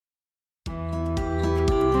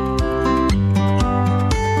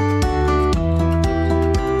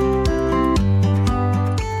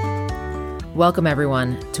Welcome,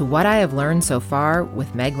 everyone, to What I Have Learned So Far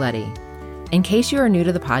with Meg Letty. In case you are new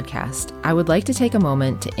to the podcast, I would like to take a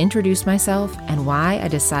moment to introduce myself and why I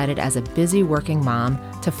decided as a busy working mom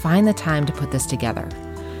to find the time to put this together.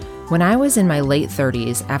 When I was in my late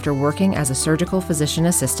 30s, after working as a surgical physician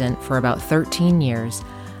assistant for about 13 years,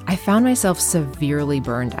 I found myself severely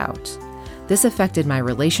burned out. This affected my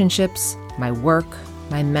relationships, my work,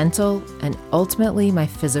 my mental, and ultimately my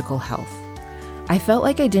physical health. I felt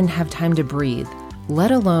like I didn't have time to breathe,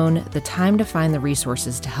 let alone the time to find the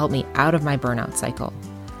resources to help me out of my burnout cycle.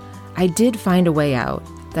 I did find a way out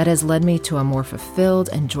that has led me to a more fulfilled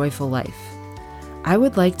and joyful life. I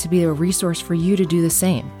would like to be a resource for you to do the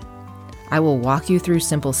same. I will walk you through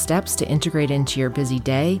simple steps to integrate into your busy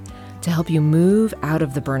day to help you move out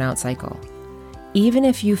of the burnout cycle. Even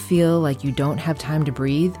if you feel like you don't have time to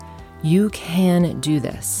breathe, you can do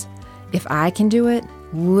this. If I can do it,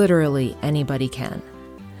 literally anybody can.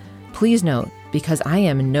 Please note, because I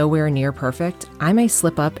am nowhere near perfect, I may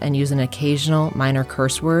slip up and use an occasional minor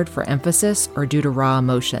curse word for emphasis or due to raw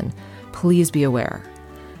emotion. Please be aware.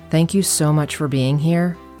 Thank you so much for being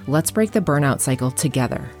here. Let's break the burnout cycle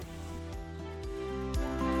together.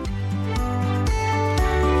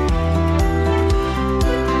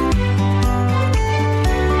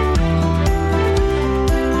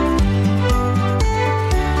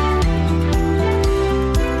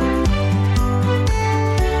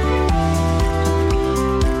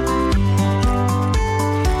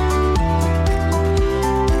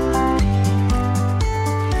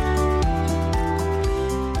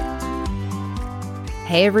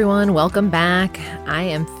 Hey everyone, welcome back. I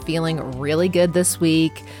am feeling really good this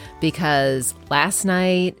week because last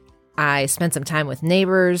night I spent some time with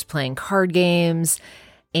neighbors playing card games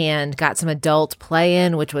and got some adult play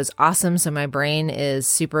in, which was awesome. So my brain is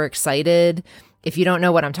super excited. If you don't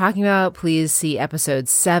know what I'm talking about, please see episode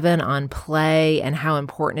 7 on play and how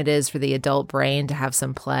important it is for the adult brain to have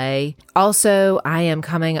some play. Also, I am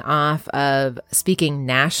coming off of speaking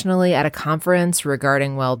nationally at a conference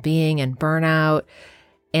regarding well-being and burnout,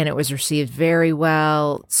 and it was received very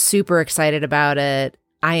well. Super excited about it.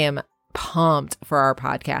 I am pumped for our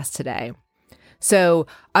podcast today. So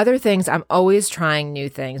other things, I'm always trying new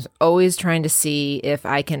things, always trying to see if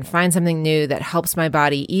I can find something new that helps my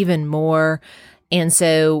body even more. And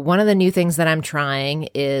so one of the new things that I'm trying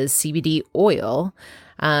is CBD oil.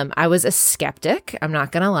 I was a skeptic, I'm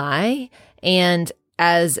not going to lie. And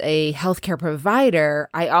as a healthcare provider,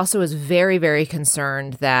 I also was very, very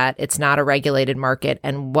concerned that it's not a regulated market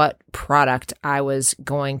and what product I was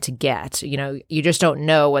going to get. You know, you just don't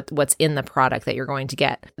know what's in the product that you're going to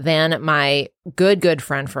get. Then my good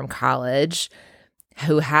friend from college,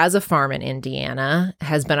 who has a farm in Indiana,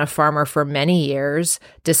 has been a farmer for many years,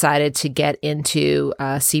 decided to get into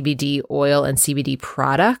CBD oil and CBD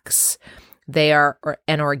products. They are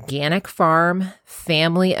an organic farm,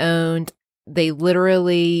 family owned. They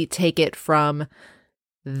literally take it from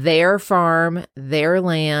their farm, their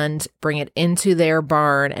land, bring it into their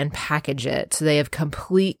barn and package it. So they have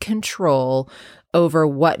complete control over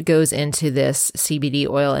what goes into this CBD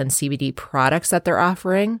oil and CBD products that they're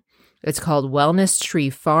offering. It's called Wellness Tree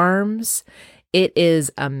Farms. It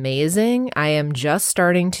is amazing. I am just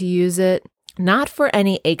starting to use it, not for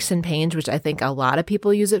any aches and pains, which I think a lot of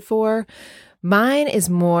people use it for. Mine is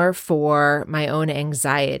more for my own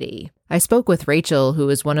anxiety. I spoke with Rachel, who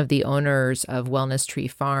is one of the owners of Wellness Tree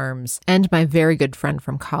Farms, and my very good friend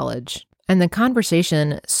from college. And the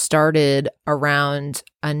conversation started around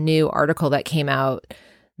a new article that came out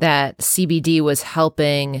that CBD was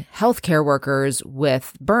helping healthcare workers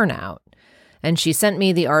with burnout. And she sent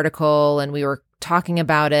me the article and we were talking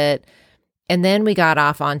about it. And then we got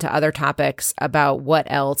off onto other topics about what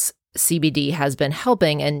else CBD has been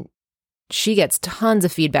helping. And she gets tons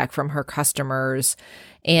of feedback from her customers,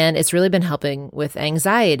 and it's really been helping with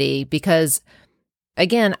anxiety because,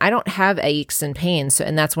 again, I don't have aches and pains.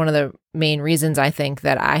 And that's one of the main reasons I think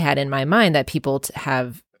that I had in my mind that people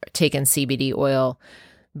have taken CBD oil.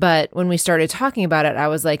 But when we started talking about it, I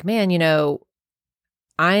was like, man, you know,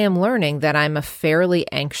 I am learning that I'm a fairly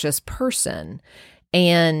anxious person.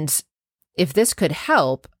 And if this could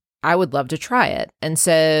help, I would love to try it. And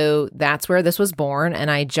so that's where this was born.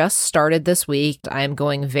 And I just started this week. I'm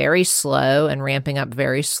going very slow and ramping up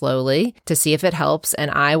very slowly to see if it helps.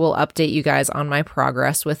 And I will update you guys on my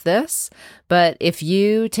progress with this. But if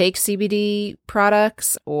you take CBD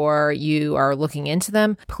products or you are looking into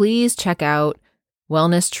them, please check out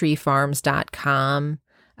wellnesstreefarms.com.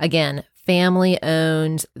 Again, family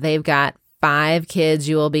owned. They've got 5 kids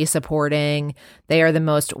you will be supporting. They are the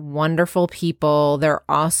most wonderful people. They're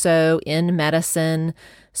also in medicine.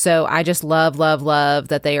 So I just love, love, love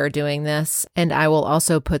that they are doing this. And I will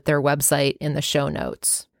also put their website in the show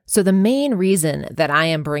notes. So the main reason that I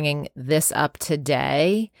am bringing this up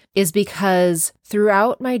today is because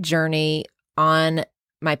throughout my journey on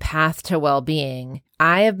my path to well-being,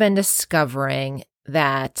 I have been discovering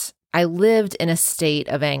that I lived in a state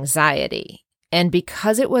of anxiety. And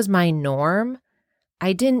because it was my norm,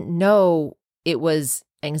 I didn't know it was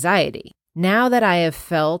anxiety. Now that I have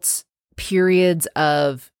felt periods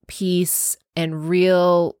of peace and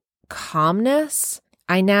real calmness,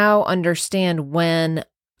 I now understand when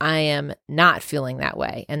I am not feeling that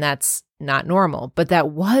way. And that's not normal, but that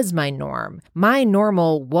was my norm. My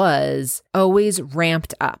normal was always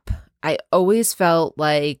ramped up. I always felt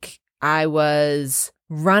like I was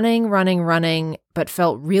running, but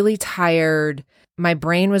felt really tired. My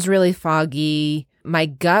brain was really foggy. My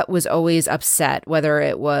gut was always upset, whether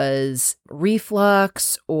it was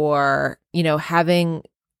reflux or, having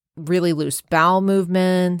really loose bowel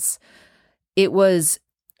movements. It was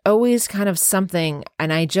always kind of something,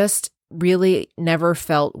 and I just really never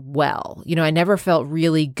felt well. I never felt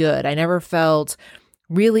really good. I never felt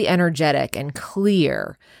really energetic and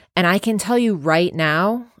clear. And I can tell you right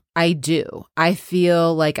now, I do. I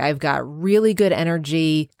feel like I've got really good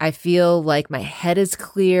energy. I feel like my head is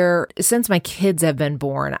clear. Since my kids have been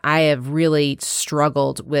born, I have really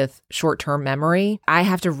struggled with short-term memory. I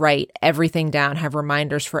have to write everything down, have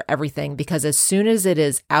reminders for everything, because as soon as it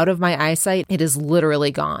is out of my eyesight, it is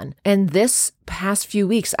literally gone. And this past few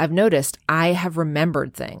weeks, I've noticed I have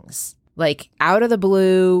remembered things like out of the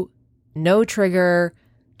blue, no trigger,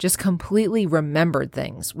 just completely remembered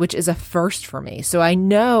things, which is a first for me. So I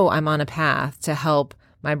know I'm on a path to help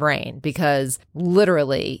my brain because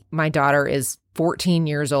literally my daughter is 14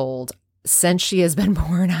 years old. Since she has been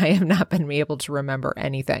born, I have not been able to remember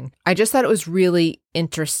anything. I just thought it was really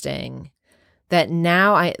interesting that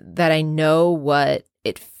now that I know what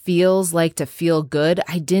it feels like to feel good,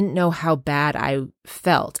 I didn't know how bad I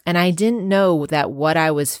felt. And I didn't know that what I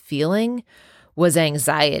was feeling was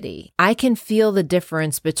anxiety. I can feel the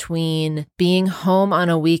difference between being home on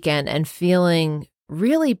a weekend and feeling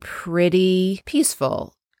really pretty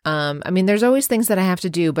peaceful. There's always things that I have to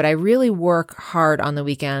do, but I really work hard on the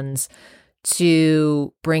weekends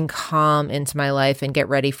to bring calm into my life and get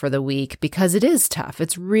ready for the week because it is tough.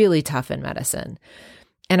 It's really tough in medicine.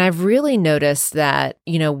 And I've really noticed that,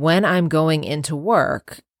 when I'm going into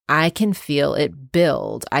work, I can feel it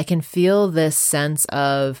build. I can feel this sense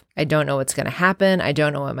of, I don't know what's going to happen. I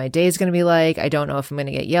don't know what my day is going to be like. I don't know if I'm going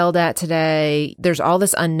to get yelled at today. There's all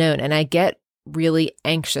this unknown, and I get really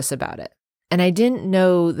anxious about it. And I didn't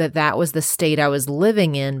know that that was the state I was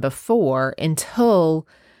living in before until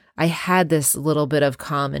I had this little bit of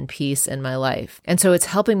calm and peace in my life. And so it's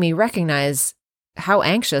helping me recognize how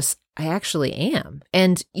anxious I actually am.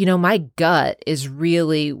 And, my gut is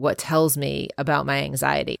really what tells me about my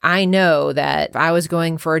anxiety. I know that if I was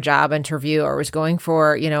going for a job interview or was going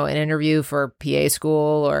for, an interview for PA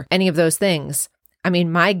school or any of those things,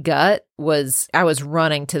 my gut I was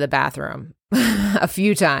running to the bathroom a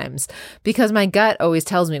few times because my gut always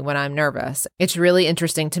tells me when I'm nervous. It's really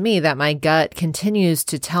interesting to me that my gut continues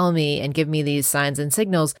to tell me and give me these signs and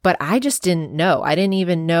signals, but I just didn't know. I didn't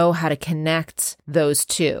even know how to connect those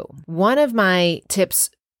two. One of my tips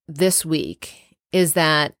this week is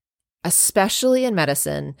that, especially in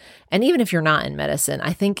medicine, and even if you're not in medicine,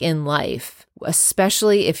 I think in life,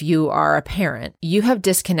 especially if you are a parent, you have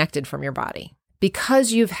disconnected from your body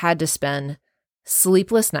because you've had to spend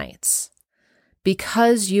sleepless nights,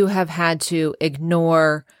 because you have had to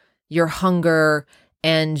ignore your hunger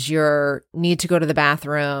and your need to go to the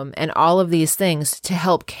bathroom and all of these things to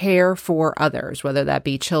help care for others, whether that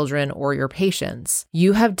be children or your patients,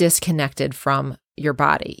 you have disconnected from your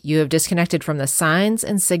body. You have disconnected from the signs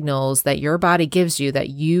and signals that your body gives you that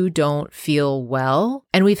you don't feel well.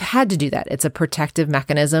 And we've had to do that. It's a protective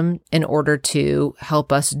mechanism in order to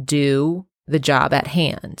help us do the job at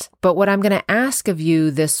hand. But what I'm going to ask of you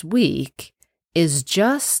this week is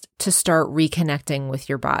just to start reconnecting with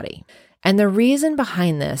your body. And the reason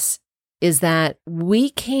behind this is that we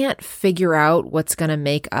can't figure out what's going to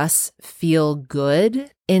make us feel good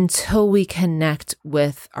until we connect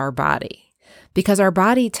with our body, because our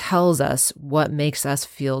body tells us what makes us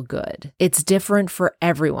feel good. It's different for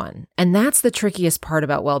everyone. And that's the trickiest part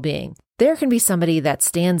about well-being. There can be somebody that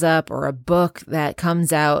stands up or a book that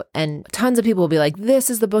comes out and tons of people will be like,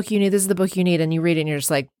 this is the book you need, this is the book you need. And you read it and you're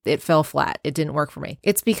just like, it fell flat. It didn't work for me.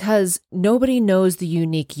 It's because nobody knows the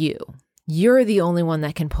unique you. You're the only one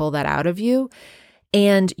that can pull that out of you.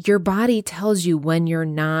 And your body tells you when you're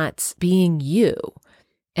not being you.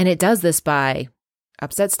 And it does this by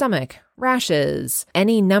upset stomach, rashes,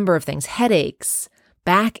 any number of things, headaches,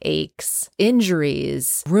 backaches,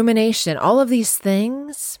 injuries, rumination. All of these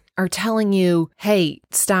things are telling you, hey,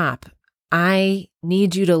 stop. I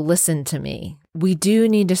need you to listen to me. We do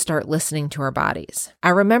need to start listening to our bodies. I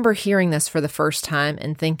remember hearing this for the first time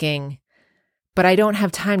and thinking, but I don't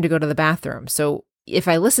have time to go to the bathroom. So if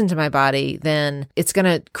I listen to my body, then it's going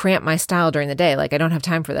to cramp my style during the day. Like, I don't have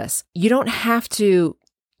time for this. You don't have to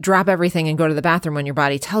drop everything and go to the bathroom when your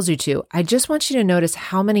body tells you to. I just want you to notice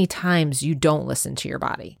how many times you don't listen to your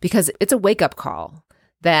body, because it's a wake-up call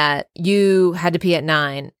that you had to pee at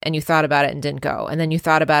 9 and you thought about it and didn't go. And then you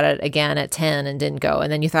thought about it again at 10 and didn't go.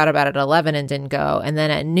 And then you thought about it at 11 and didn't go. And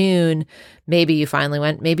then at noon, maybe you finally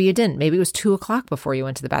went, maybe you didn't. Maybe it was 2:00 before you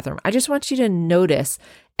went to the bathroom. I just want you to notice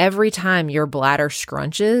every time your bladder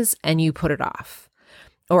scrunches and you put it off,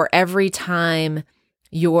 or every time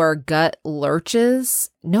your gut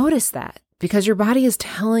lurches, notice that, because your body is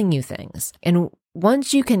telling you things. And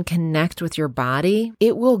once you can connect with your body,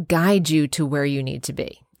 it will guide you to where you need to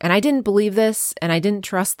be. And I didn't believe this and I didn't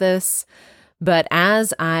trust this, but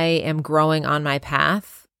as I am growing on my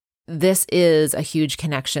path, this is a huge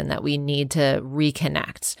connection that we need to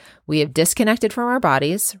reconnect. We have disconnected from our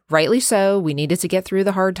bodies, rightly so. We needed to get through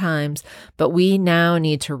the hard times, but we now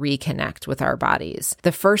need to reconnect with our bodies.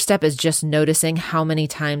 The first step is just noticing how many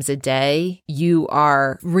times a day you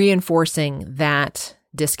are reinforcing that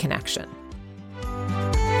disconnection.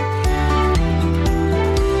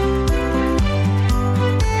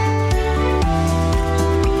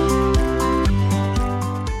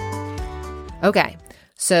 Okay,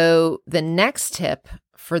 so the next tip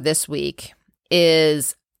for this week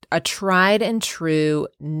is a tried and true,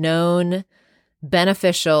 known,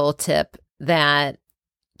 beneficial tip that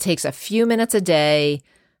takes a few minutes a day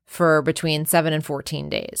for between 7 and 14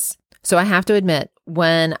 days. So I have to admit,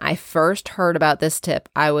 when I first heard about this tip,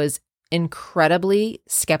 I was incredibly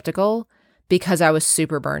skeptical because I was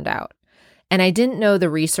super burned out. And I didn't know the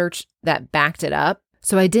research that backed it up.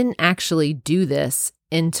 So I didn't actually do this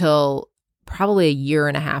until probably a year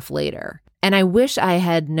and a half later. And I wish I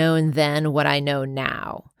had known then what I know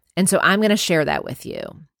now. And so I'm going to share that with you.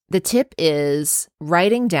 The tip is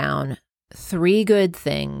writing down 3 good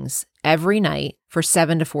things every night for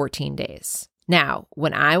 7 to 14 days. Now,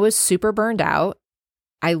 when I was super burned out,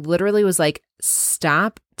 I literally was like,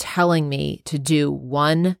 stop telling me to do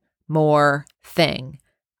one more thing.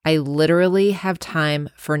 I literally have time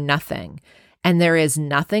for nothing. And there is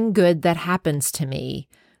nothing good that happens to me.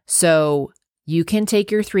 So you can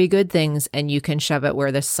take your 3 good things and you can shove it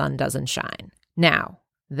where the sun doesn't shine. Now,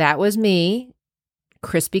 that was me,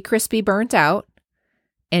 crispy burnt out,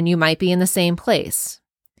 and you might be in the same place.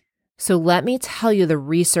 So let me tell you the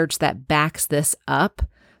research that backs this up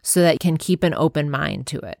so that you can keep an open mind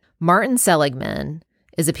to it. Martin Seligman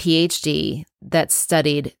is a PhD that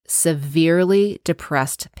studied severely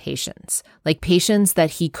depressed patients, like patients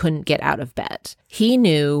that he couldn't get out of bed. He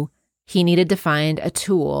knew he needed to find a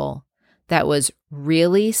tool that was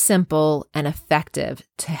really simple and effective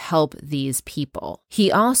to help these people.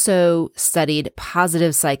 He also studied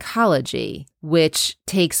positive psychology, which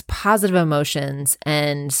takes positive emotions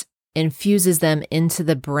and infuses them into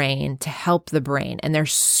the brain to help the brain. And they're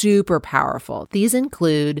super powerful. These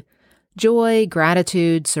include joy,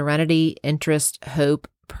 gratitude, serenity, interest, hope,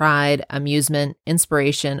 pride, amusement,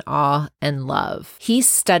 inspiration, awe, and love. He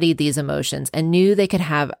studied these emotions and knew they could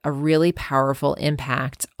have a really powerful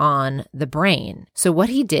impact on the brain. So what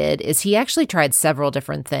he did is he actually tried several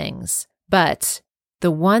different things, but the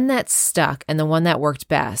one that stuck and the one that worked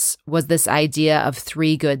best was this idea of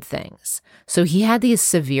 3 good things. So he had these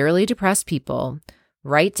severely depressed people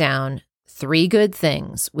write down 3 good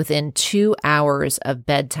things within 2 hours of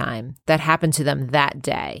bedtime that happened to them that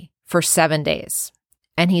day for 7 days.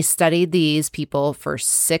 And he studied these people for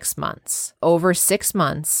 6 months. Over 6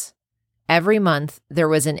 months, every month, there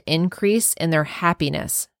was an increase in their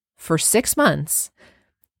happiness for 6 months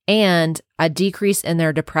and a decrease in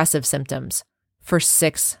their depressive symptoms for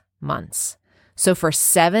 6 months. So for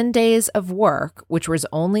 7 days of work, which was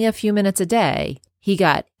only a few minutes a day, he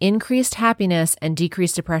got increased happiness and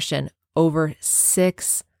decreased depression over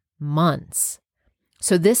 6 months.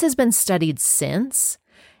 So this has been studied since.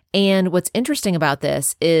 And what's interesting about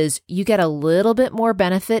this is you get a little bit more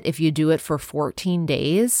benefit if you do it for 14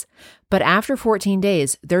 days, but after 14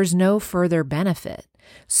 days, there's no further benefit.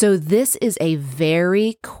 So this is a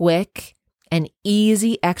very quick and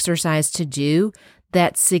easy exercise to do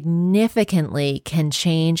that significantly can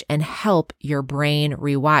change and help your brain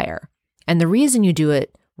rewire. And the reason you do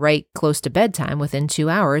it right close to bedtime within 2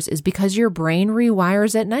 hours is because your brain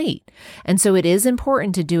rewires at night. And so it is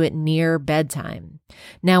important to do it near bedtime.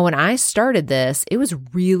 Now, when I started this, it was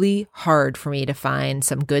really hard for me to find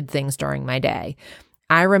some good things during my day.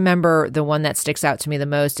 I remember the one that sticks out to me the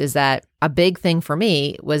most is that a big thing for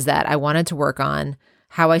me was that I wanted to work on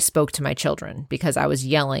how I spoke to my children because I was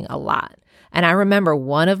yelling a lot. And I remember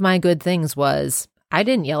one of my good things was I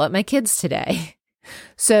didn't yell at my kids today.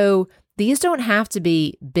 So these don't have to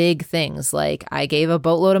be big things like I gave a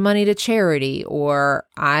boatload of money to charity or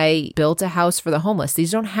I built a house for the homeless.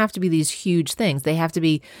 These don't have to be these huge things. They have to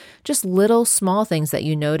be just little small things that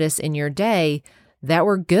you notice in your day that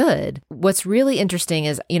were good. What's really interesting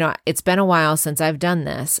is, it's been a while since I've done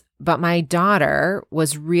this, but my daughter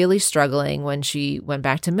was really struggling when she went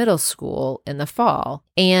back to middle school in the fall.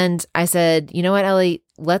 And I said, you know what, Ellie,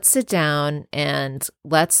 let's sit down and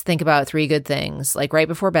let's think about 3 good things. Like right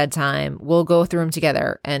before bedtime, we'll go through them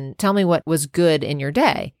together and tell me what was good in your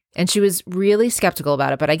day. And she was really skeptical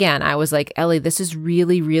about it. But again, I was like, Ellie, this is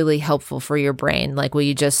really, really helpful for your brain. Like, will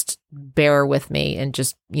you just bear with me and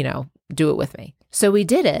just, do it with me? So we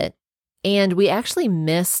did it, and we actually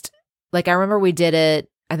missed, I remember we did it,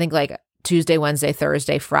 I think Tuesday, Wednesday,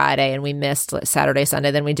 Thursday, Friday, and we missed Saturday,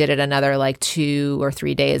 Sunday. Then we did it another 2 or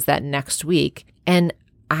 3 days that next week. And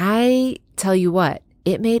I tell you what,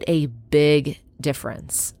 it made a big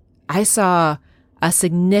difference. I saw a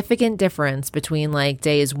significant difference between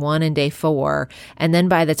days 1 and day 4. And then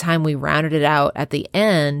by the time we rounded it out at the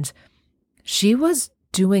end, she was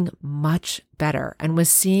doing much better and was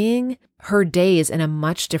seeing her days in a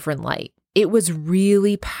much different light. It was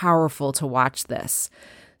really powerful to watch this.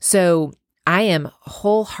 So I am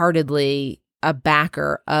wholeheartedly a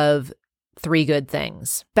backer of 3 good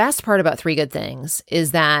things. Best part about 3 good things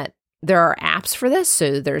is that there are apps for this.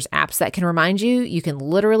 So there's apps that can remind you. You can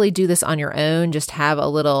literally do this on your own. Just have a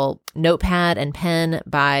little notepad and pen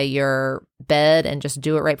by your bed and just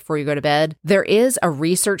do it right before you go to bed. There is a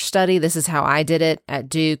research study. This is how I did it at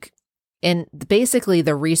Duke. And basically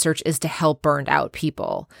the research is to help burned out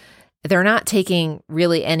people. They're not taking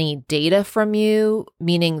really any data from you,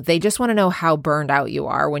 meaning they just want to know how burned out you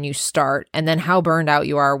are when you start and then how burned out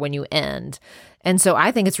you are when you end. And so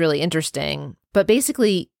I think it's really interesting. But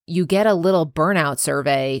basically, you get a little burnout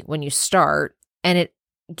survey when you start, and it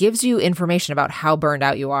gives you information about how burned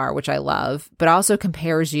out you are, which I love, but also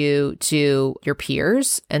compares you to your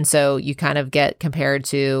peers. And so you kind of get compared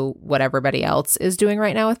to what everybody else is doing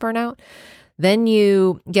right now with burnout. Then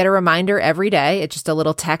you get a reminder every day. It's just a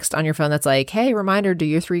little text on your phone that's like, hey, reminder, do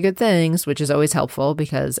your 3 good things, which is always helpful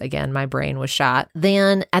because, again, my brain was shot.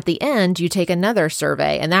 Then at the end, you take another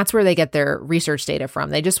survey, and that's where they get their research data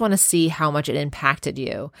from. They just want to see how much it impacted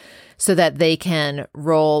you so that they can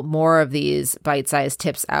roll more of these bite-sized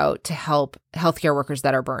tips out to help healthcare workers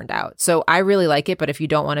that are burned out. So I really like it, but if you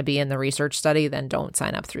don't want to be in the research study, then don't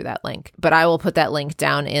sign up through that link. But I will put that link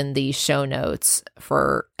down in the show notes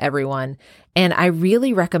for everyone. And I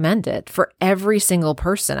really recommend it for every single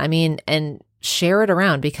person. And share it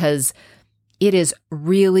around because it is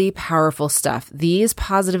really powerful stuff. These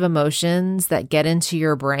positive emotions that get into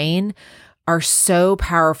your brain are so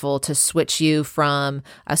powerful to switch you from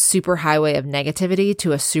a super highway of negativity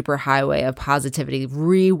to a super highway of positivity,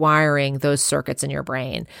 rewiring those circuits in your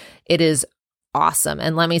brain. It is awesome.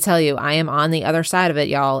 And let me tell you, I am on the other side of it,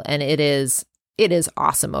 y'all, and it is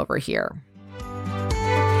awesome over here.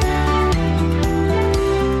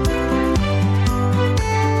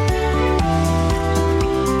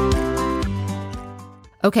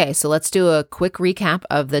 Okay, so let's do a quick recap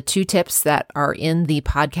of the 2 tips that are in the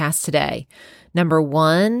podcast today. Number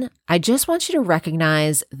 1, I just want you to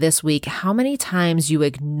recognize this week how many times you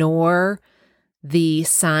ignore the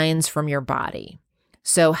signs from your body.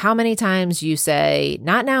 So how many times you say,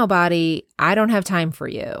 not now, body, I don't have time for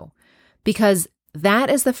you. Because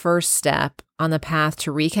that is the first step on the path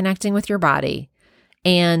to reconnecting with your body.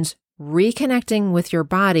 And reconnecting with your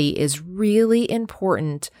body is really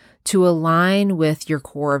important to align with your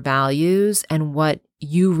core values and what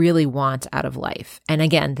you really want out of life. And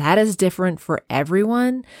again, that is different for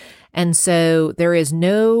everyone. And so there is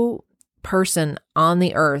no person on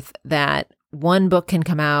the earth that one book can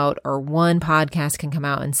come out or one podcast can come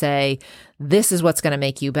out and say, this is what's going to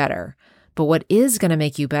make you better. But what is going to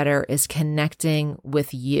make you better is connecting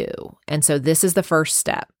with you. And so this is the first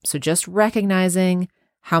step. So just recognizing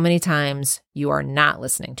how many times you are not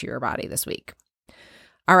listening to your body this week.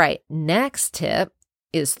 All right, next tip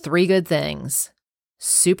is 3 good things.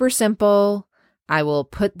 Super simple. I will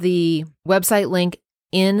put the website link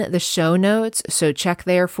in the show notes, so check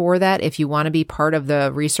there for that if you want to be part of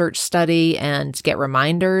the research study and get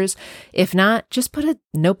reminders. If not, just put a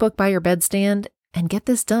notebook by your bedstand and get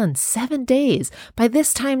this done. 7 days. By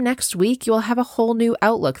this time next week, you'll have a whole new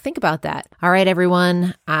outlook. Think about that. All right,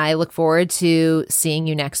 everyone. I look forward to seeing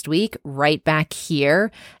you next week right back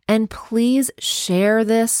here. And please share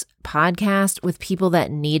this podcast with people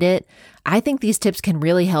that need it. I think these tips can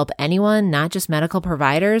really help anyone, not just medical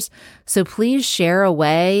providers. So please share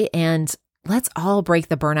away and let's all break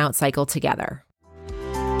the burnout cycle together.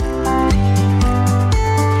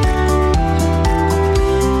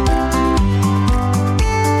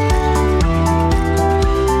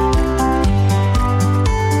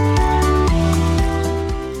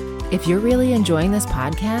 If you're really enjoying this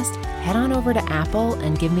podcast, head on over to Apple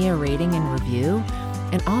and give me a rating and review.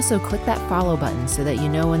 And also click that follow button so that you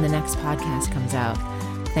know when the next podcast comes out.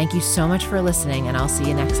 Thank you so much for listening, and I'll see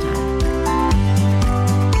you next time.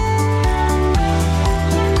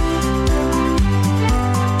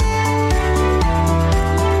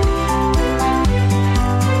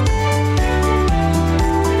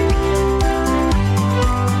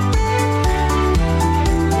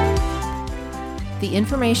 The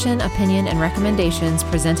information, opinion, and recommendations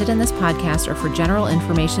presented in this podcast are for general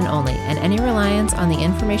information only, and any reliance on the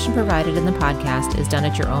information provided in the podcast is done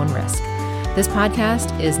at your own risk. This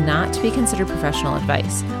podcast is not to be considered professional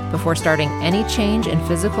advice. Before starting any change in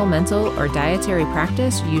physical, mental, or dietary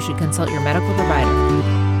practice, you should consult your medical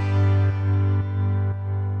provider.